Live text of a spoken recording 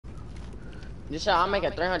This shot, I'm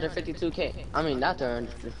making 352K. I mean, not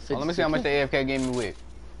 352. Oh, let me see how much the AFK gave me with.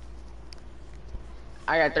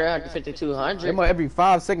 I got 35200. They more every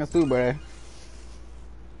 5 seconds too, bro.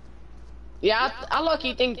 Yeah, I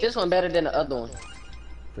low-key think this one better than the other one.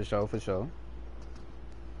 For sure, for sure.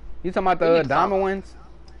 You talking about the diamond ones?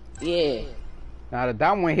 Yeah. Nah, the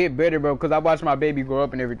diamond one hit better, bro, because I watched my baby grow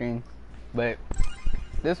up and everything. But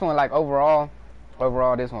this one, like, overall,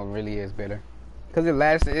 this one really is better. Because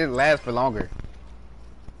it lasts for longer.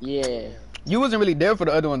 Yeah. You wasn't really there for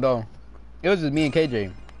the other one, though. It was just me and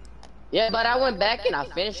KJ. Yeah, but I went back and I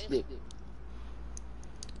finished it.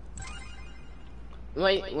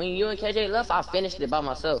 When you and KJ left, I finished it by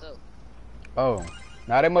myself. Oh.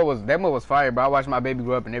 Nah, that mode was fire, bro. I watched my baby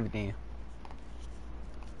grow up and everything.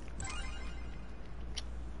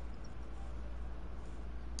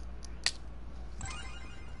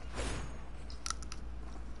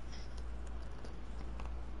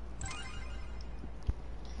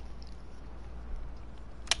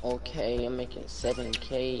 Okay, I'm making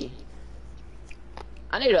 7K.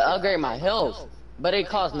 I need to upgrade my health, but it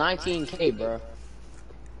costs 19K, bro.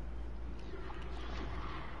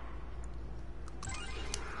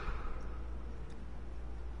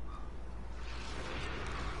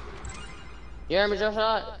 You hear me,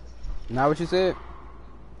 Joshua? Now what you said?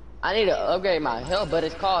 I need to upgrade my health, but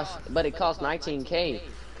it costs 19K.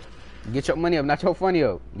 Get your money up, not your funny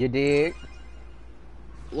up. You dig?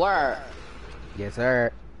 Word. Yes,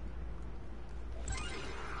 sir.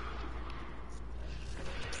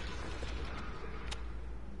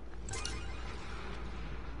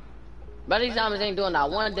 But these diamonds ain't doing not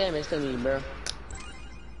one damage to me, bro.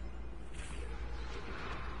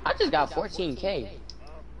 I just got 14K.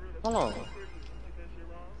 Hold on.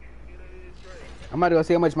 I'm about to go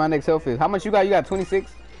see how much my next health is. How much you got? You got 26?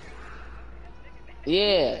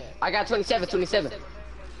 Yeah, I got 27.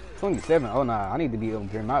 27? Oh, nah. I need to be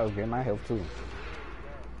upgrade my health, too.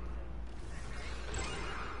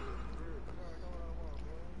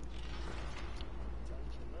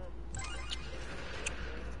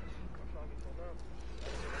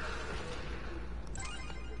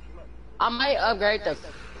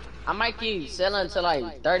 I might keep selling to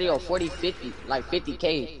like 30 or 40, 50, like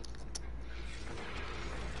 50K.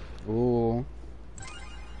 Ooh.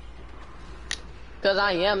 Cause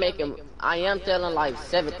I am selling like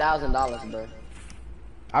 $7,000, bro.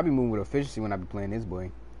 I be moving with efficiency when I be playing this,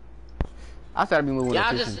 boy. I started be moving with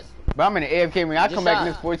efficiency. But I'm in the AFK ring. I come back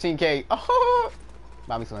in this 14K. Oh,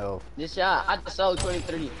 buy me some health. This shot, I just sold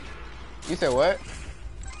 23. You said what?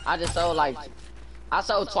 I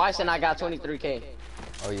sold twice and I got 23K.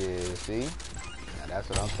 Oh yeah, see? Now that's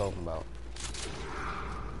what I'm talking about.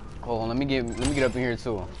 Hold on, let me get up in here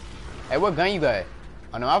too. Hey, what gun you got?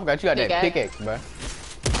 Oh no, I forgot you got that pickaxe, bro.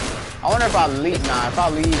 I wonder if I leave. Nah, if I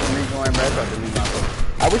leave and rejoin, bro, I'll delete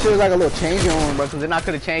myself. I wish there was like a little changing room, bro, because then I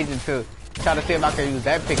could have changed it to try to see if I could use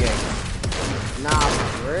that pickaxe. Nah,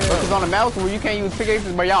 for real. Because on the mouse where you can't use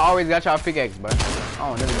pickaxes, but y'all always got y'all pickaxe, bro.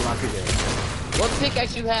 Oh, never get my pickaxe. What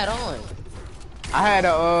pickaxe you had on? I had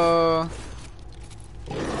a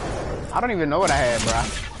I don't even know what I had, bro.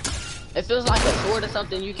 It feels like a sword or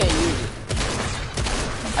something. You can't use it.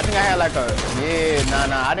 I think I had like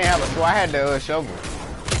nah. I didn't have a sword. I had the shovel.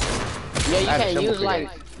 Yeah,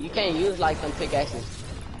 you can't use like them pickaxes.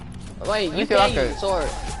 Wait, you can't use sword.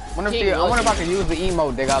 I wonder if I can use the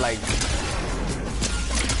emote. They got like.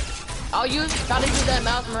 Oh, you try to use that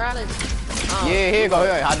Miles Morales? Yeah, here you go.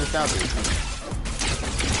 Here, I just found it.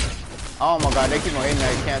 Oh my god, they keep on hitting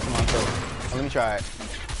that cancel myself. Let me try it.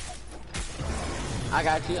 I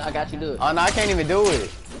got you, do it. Oh no, I can't even do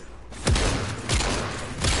it.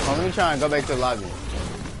 Oh, let me try and go back to the lobby.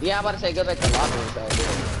 Yeah, I'm about to say go back to the lobby and start doing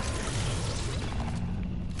it.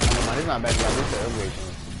 Oh no, man, this not back to the lobby, this is the upgrade thing.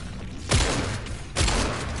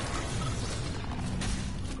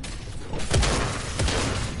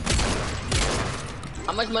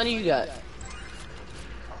 How much money you got?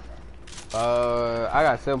 I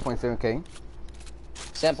got 7.7K.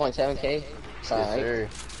 7.7K? Sorry. Yes, sir.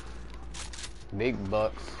 Big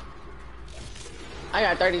bucks. I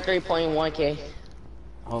got 33.1K.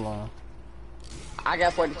 Hold on. I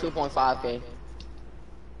got 42.5K.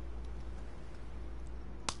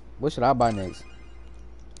 What should I buy next?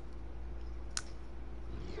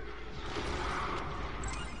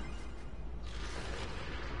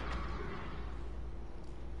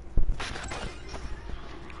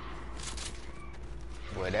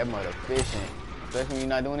 Boy, that mother efficient. Especially when you're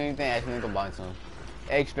not doing anything, actually need to buy some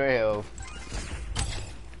extra health.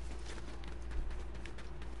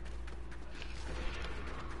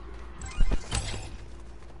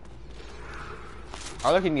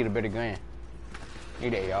 I look, you need a better gun.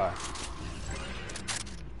 Need an AR.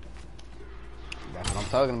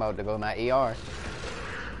 talking about to go my AR.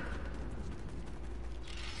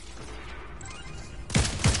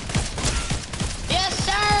 Yes,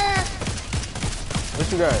 sir!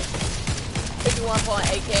 What you got?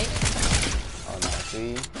 51.8K. Oh, no,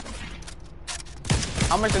 see?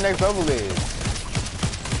 How much the next level is?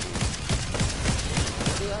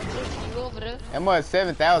 You over there? That much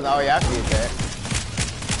 7,000. Oh, yeah, I see that.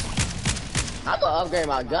 I'm gonna upgrade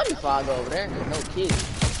my gun before I go over there. No kidding.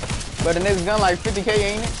 But the next gun like 50K,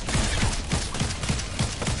 ain't it?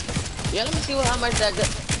 Yeah, let me see how much that gun.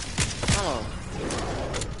 Hold on.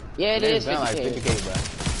 Yeah, it is 50K. Like 50K, bro.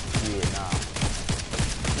 Yeah,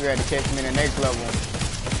 nah. You had to catch me in the next level.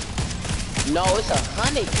 No, it's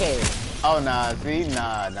 100K. Oh, nah, see?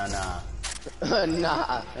 Nah. Nah.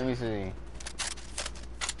 Let me see.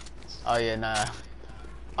 Oh, yeah, nah.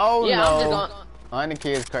 Oh, yeah, no. I'm just gonna... 100K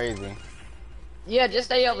is crazy. Yeah, just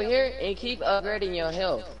stay over here and keep upgrading your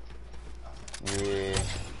health. Yeah.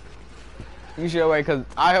 You should wait, because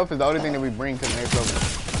our health is the only thing that we bring to the next level.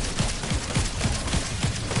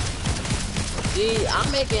 See,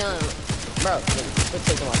 I'm making... Bro, quit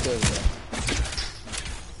taking my kills, bro.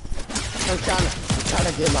 I'm trying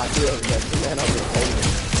to get my kills, bro. Man, I'm just taking it.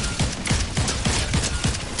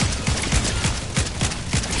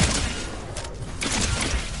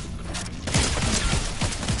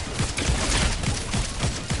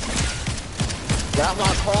 Get off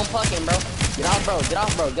my chrome pucking, bro. Get off, bro. Get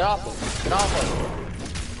off, bro. Get off him. Get off him.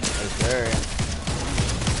 Yes, sir.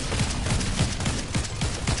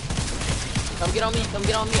 Come get on me. Come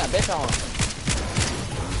get on me. I bet y'all.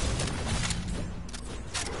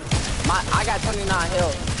 I got 29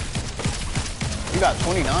 health. You got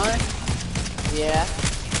 29? Yeah.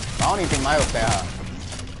 I don't even think my health that high.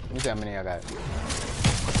 Let me see how many I got.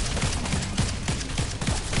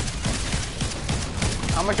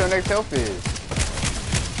 How much your next health is?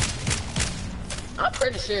 I'm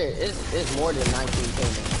pretty sure it's more than 19K.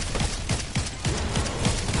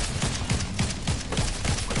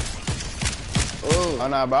 Ooh. Oh,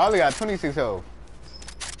 nah, but I only got 26 health.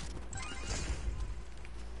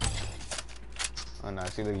 Oh, nah,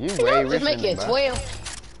 see, look, you way richer just make than me, it bro. 12.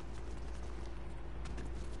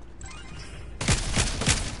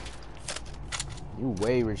 You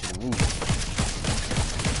way richer than me.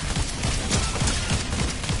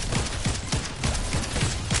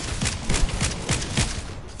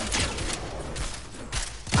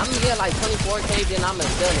 I'm gonna get like 24K, then I'm gonna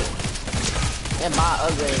sell it. And buy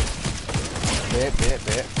upgrade.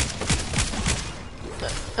 Bet.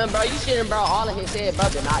 Bro, you shouldn't, bro. All of his head, bro,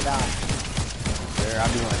 did not die. Sir, I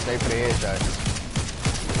be going straight for the headshot.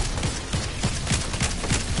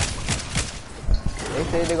 They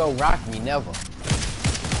say they go rock me, never.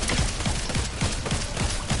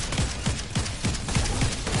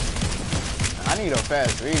 I need a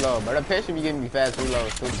fast reload, but the pet should be giving me fast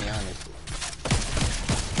reloads too, to be honest.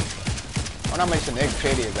 I wonder how much the next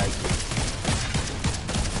pet is actually.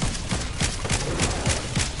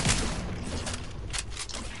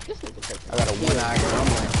 I got a one-eye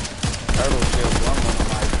grumbling turtle shell grumbling on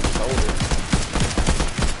my shoulder.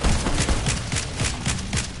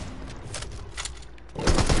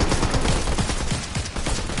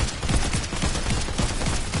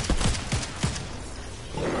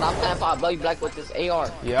 Stop playing for I blow you black with this AR.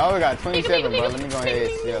 Yeah, I only got 27, bro. Let me go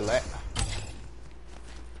ahead and sell that.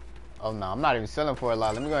 Oh no, I'm not even selling for a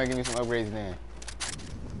lot. Let me go ahead and give me some upgrades then.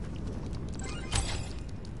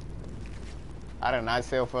 I did not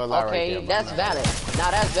sell for a lot right there. Okay, that's valid. Now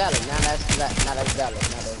that's valid. Now that's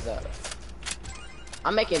valid.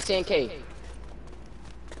 I'm making 10K.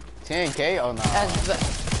 10K? Oh no.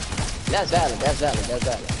 That's valid. Let's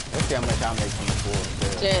see how much I'm making for.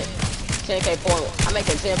 10K point. I'm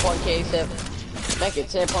making 10.K. Making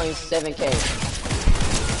 10.7K.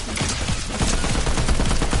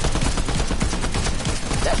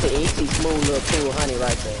 That's an easy, smooth little cool honey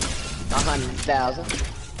right there. 100,000.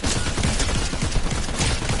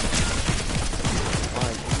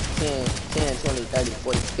 10, 20, 30,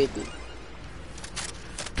 40, 50.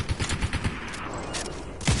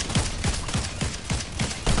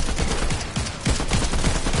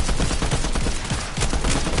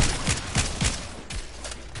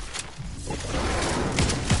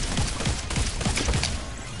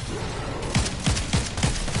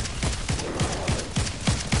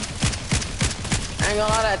 I ain't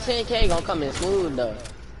gonna lie, that 10K gonna come in smooth though.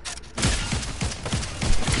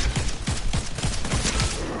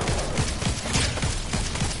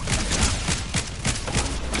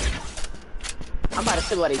 I'm about to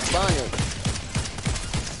see what he's spawning.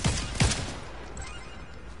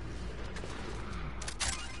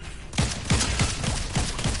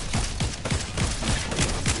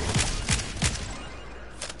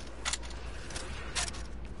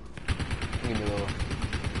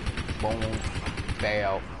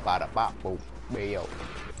 Bada bop boop. Bayo.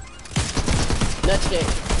 Let's get.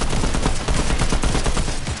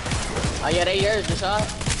 Oh yeah, they yours, Rashad.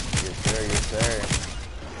 Yes sir, yes sir.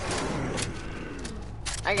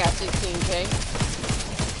 I got 16K.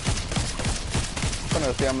 I'm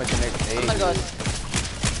gonna see how much the next I'm gonna go.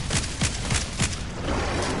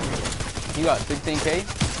 You got 16K?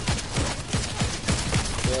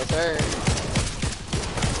 Yes, sir.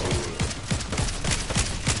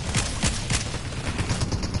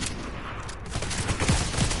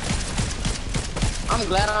 I'm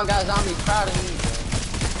glad I don't got zombies proud of me.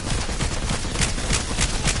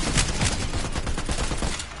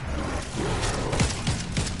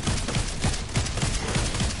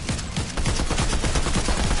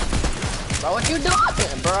 Bro, what you doing,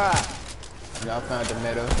 bruh? Y'all found the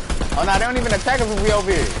middle. Oh no, they don't even attack us when we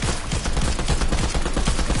over here.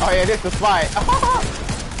 Oh yeah, this the spot.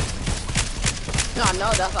 No, I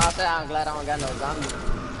know, that's why I said I'm glad I don't got no zombies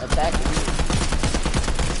attacking me.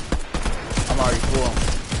 I'm already full.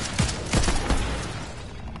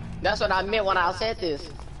 That's what I meant when I said this.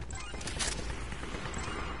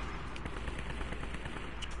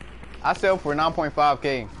 I sell for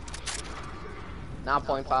 9.5K.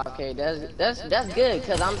 9.5K. That's good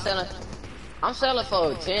because I'm selling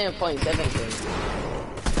for 10.7K.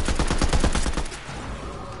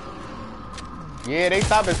 Yeah, they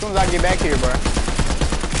stop as soon as I get back here, bro.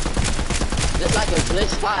 Just like a glitch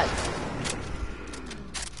spot.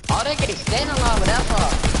 Oh, they can't stand in lava, that's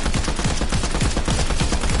all.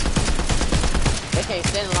 They can't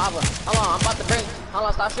stand in lava. Hold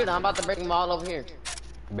on, stop shooting. I'm about to bring them all over here.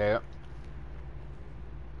 Yeah.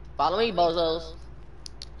 Follow me, bozos.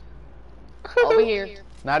 Over here.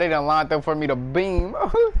 Now they done lined up for me to beam.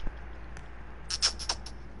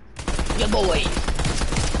 Good boy.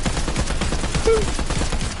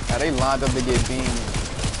 Now they lined up to get beamed.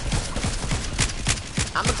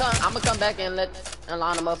 I'ma come back and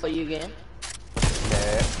line them up for you again.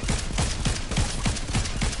 Yeah.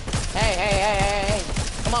 Hey.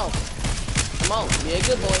 Come on. Be a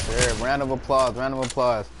good boy. Sure. Round of applause.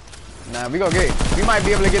 Nah, we might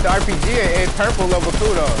be able to get the RPG at purple level 2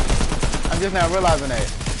 though. I'm just now realizing that.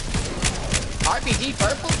 RPG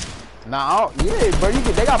purple? Nah, yeah, bro,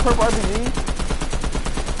 they got purple RPGs.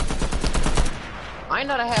 I ain't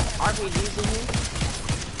know they have RPGs in here.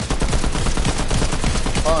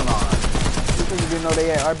 Hold on. You think you didn't know they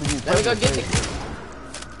had RPGs? Let me go get it.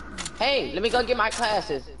 Hey, let me go get my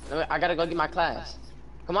classes. I gotta go get my class.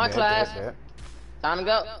 Come on, class. Time to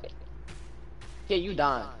go. Yeah, you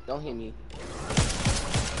dying. Don't hit me.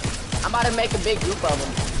 I'm about to make a big group of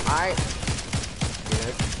them. Alright?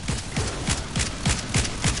 Yeah.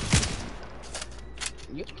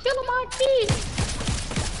 You killing my kids.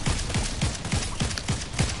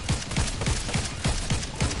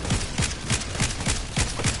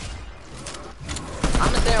 I'm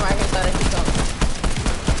gonna stand right here so they keep coming.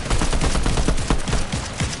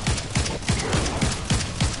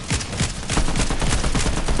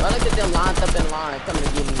 Well, look at them lined up in line coming to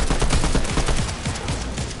get me.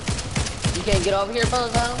 You can't get over here,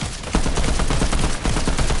 bozo?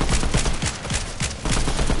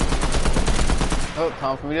 Oh,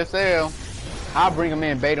 time for me to sell. I'll bring them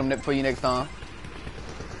in, bait them for you next time.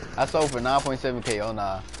 I sold for 9.7K. Oh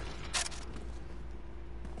nah.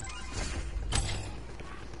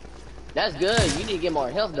 That's good. You need to get more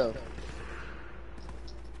health though.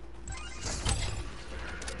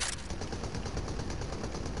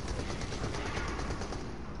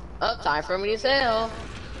 Oh, time for me to sell.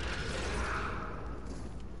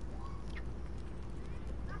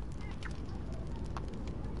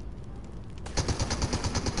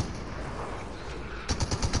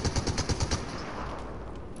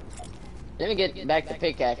 Let me get back to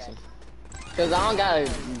pickaxing. Cause I don't got a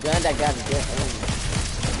gun that got a good aim.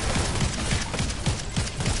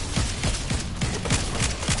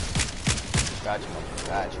 Gotcha.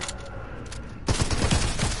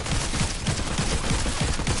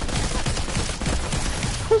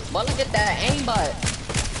 But look at that aimbot.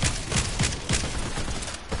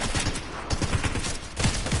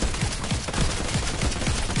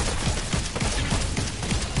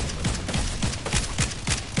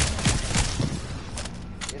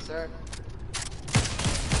 Yes, sir.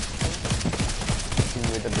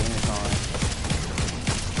 With the beam is on.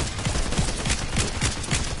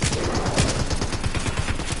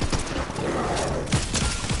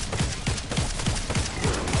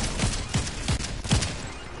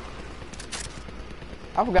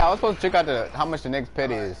 I forgot. I was supposed to check out how much the next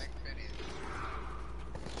pet is.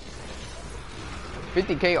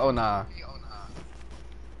 50K? Oh nah.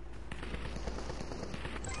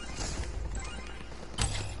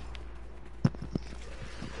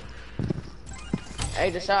 Hey,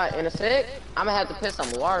 the shot in a sec. I'm gonna have to put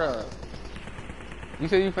some water up. You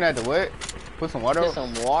said you finna have to what? Put some water up? Put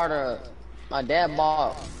some water up. My dad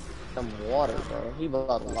bought some water, bro. He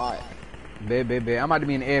bought a lot. Bet. I'm about to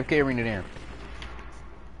be in the AFK arena then.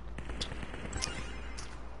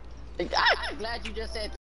 I'm glad you just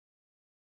said